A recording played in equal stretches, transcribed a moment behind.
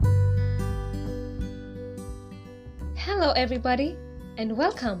Hello everybody and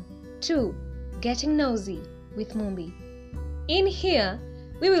welcome to Getting Nosey with Mumby. In here,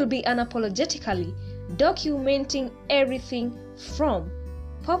 we will be unapologetically documenting everything from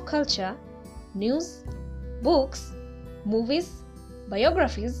pop culture, news, books, movies,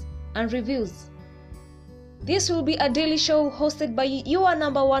 biographies, and reviews. This will be a daily show hosted by your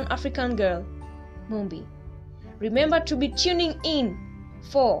number one African girl, Mumby. Remember to be tuning in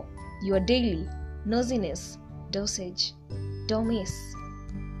for your daily nosiness dosage. Don't miss.